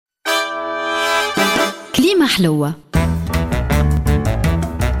كليمة حلوة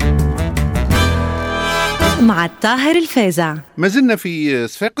مع الطاهر الفازع. ما زلنا في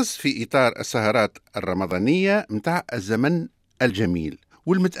صفاقس في إطار السهرات الرمضانية متاع الزمن الجميل،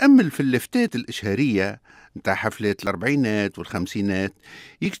 والمتأمل في اللفتات الإشهارية متاع حفلات الأربعينات والخمسينات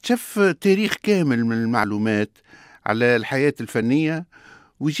يكتشف تاريخ كامل من المعلومات على الحياة الفنية،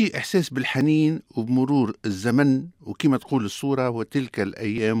 ويجي إحساس بالحنين وبمرور الزمن، وكما تقول الصورة وتلك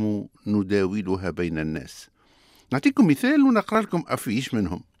الأيام نداولها بين الناس. نعطيكم مثال ونقرأ لكم أفيش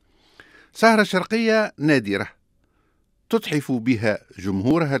منهم. سهرة شرقية نادرة تتحف بها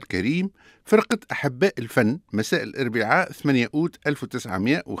جمهورها الكريم فرقة أحباء الفن مساء الأربعاء 8 أوت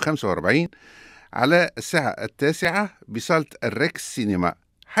 1945 على الساعة 9 بصالة الريكس سينما،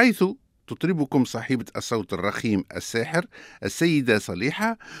 حيث تطربكم صاحبة الصوت الرخيم الساحر السيدة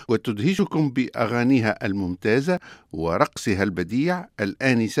صليحة، وتدهشكم بأغانيها الممتازة ورقصها البديع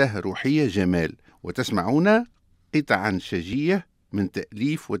الآنسة روحية جمال، وتسمعون قطعا شجية من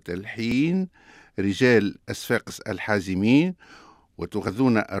تأليف وتلحين رجال صفاقس الحازمين،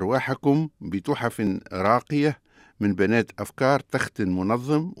 وتغذون أرواحكم بتحف راقية من بنات أفكار تخت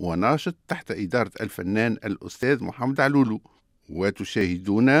منظم وناشط تحت إدارة الفنان الأستاذ محمد علولو،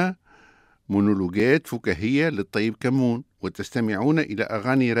 وتشاهدون مونولوجات فكاهية للطيب كمون، وتستمعون إلى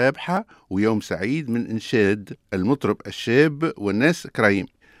أغاني رابحة ويوم سعيد من إنشاد المطرب الشاب والناس كرايم.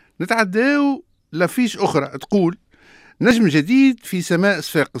 نتعداو لفيش أخرى تقول نجم جديد في سماء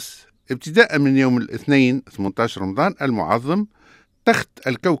صفاقس ابتداء من يوم الاثنين 18 رمضان المعظم، تخت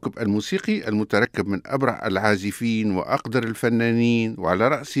الكوكب الموسيقي المتركب من أبرع العازفين وأقدر الفنانين، وعلى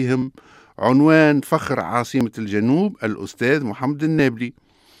رأسهم عنوان فخر عاصمة الجنوب الأستاذ محمد النابلي.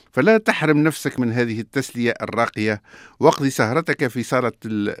 فلا تحرم نفسك من هذه التسلية الراقية، واقضي سهرتك في صالة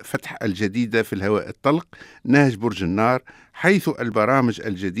الفتح الجديدة في الهواء الطلق نهج برج النار، حيث البرامج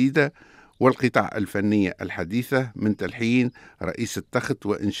الجديدة والقطع الفنية الحديثة من تلحين رئيس التخت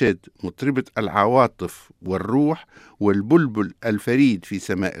وإنشاد مطربة العواطف والروح والبلبل الفريد في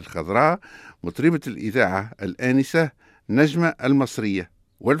سماء الخضراء مطربة الإذاعة الآنسة نجمة المصرية،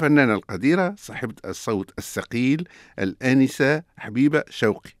 والفنانة القديرة صاحبة الصوت الثقيل الآنسة حبيبة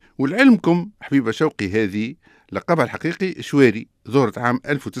شوقي. ولعلمكم حبيبة شوقي هذه لقبها الحقيقي شواري، ظهرت عام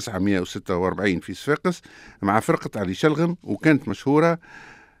 1946 في صفاقس مع فرقة علي شلغم، وكانت مشهورة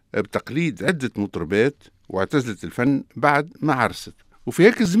بتقليد عدة مطربات، واعتزلت الفن بعد ما عرست. وفي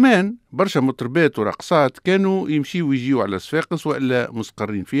هيك الزمان برشا مطربات ورقصات كانوا يمشيوا ويجيوا على صفاقس وإلا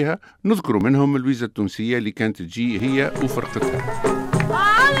مستقرين فيها. نذكر منهم لويزا التونسية اللي كانت تجي هي وفرقتها.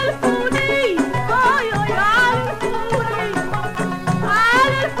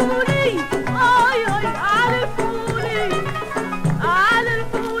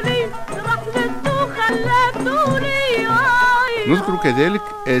 نذكر كذلك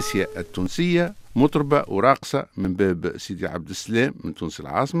آسيا التونسية مطربة وراقصة من باب سيدي عبد السلام من تونس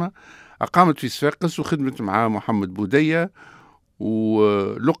العاصمة، أقامت في صفاقس وخدمت مع محمد بودية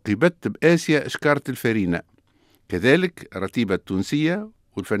ولقبت بآسيا إشكارة الفرينة. كذلك رتيبة التونسية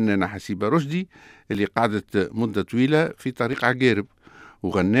والفنانة حسيبة رشدي اللي قعدت مدة طويلة في طريق عقارب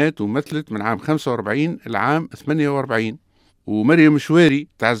وغنات ومثلت من عام 45 العام 48. ومريم شواري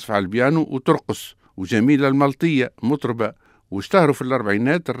تعزف على البيانو وترقص، وجميلة الملطية مطربة. واشتهروا في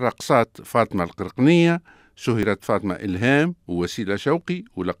الأربعينات الرقصات فاطمة القرقنية، شهرت فاطمة إلهام ووسيلة شوقي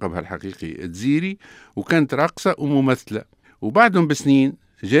ولقبها الحقيقي الزيري، وكانت راقصة وممثلة. وبعدهم بسنين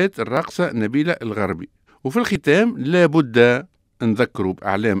جات الراقصة نبيلة الغربي. وفي الختام لابد نذكروا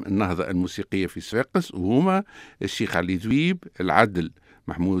بأعلام النهضة الموسيقية في صفاقس، وهما الشيخ علي ذويب، العدل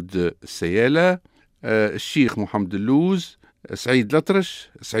محمود السيالة، الشيخ محمد اللوز، سعيد لطرش،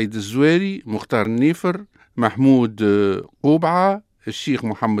 سعيد الزواري، مختار النيفر، محمود قوبعة، الشيخ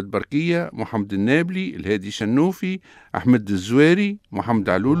محمد بركية، محمد النابلي، الهادي شنوفي، أحمد الزواري، محمد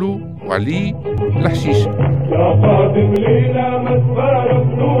علولو، وعلي الحشيش. يا قادم لينا مكبار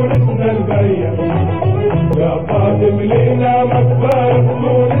بطولتنا البيت، يا قادم لينا مكبار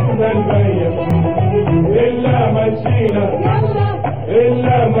بطولتنا البيت، إلا مشينا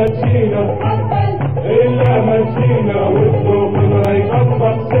إلا مشينا إلا مشينا والسوق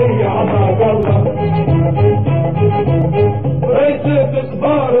رايقبض سي عباد الله. ريت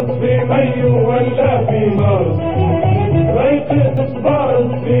صبارت في مايو ولا في مارس، ريت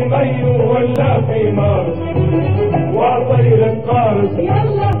صبارت في مايو ولا في مارس، وعطير القارس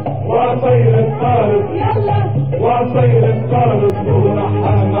وعطير القارس وعطير القارس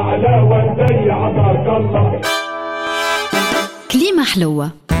ورحم على والدي عباد الله. كليمة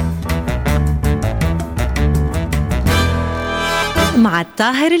حلوة مع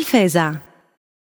الطاهر الفازع.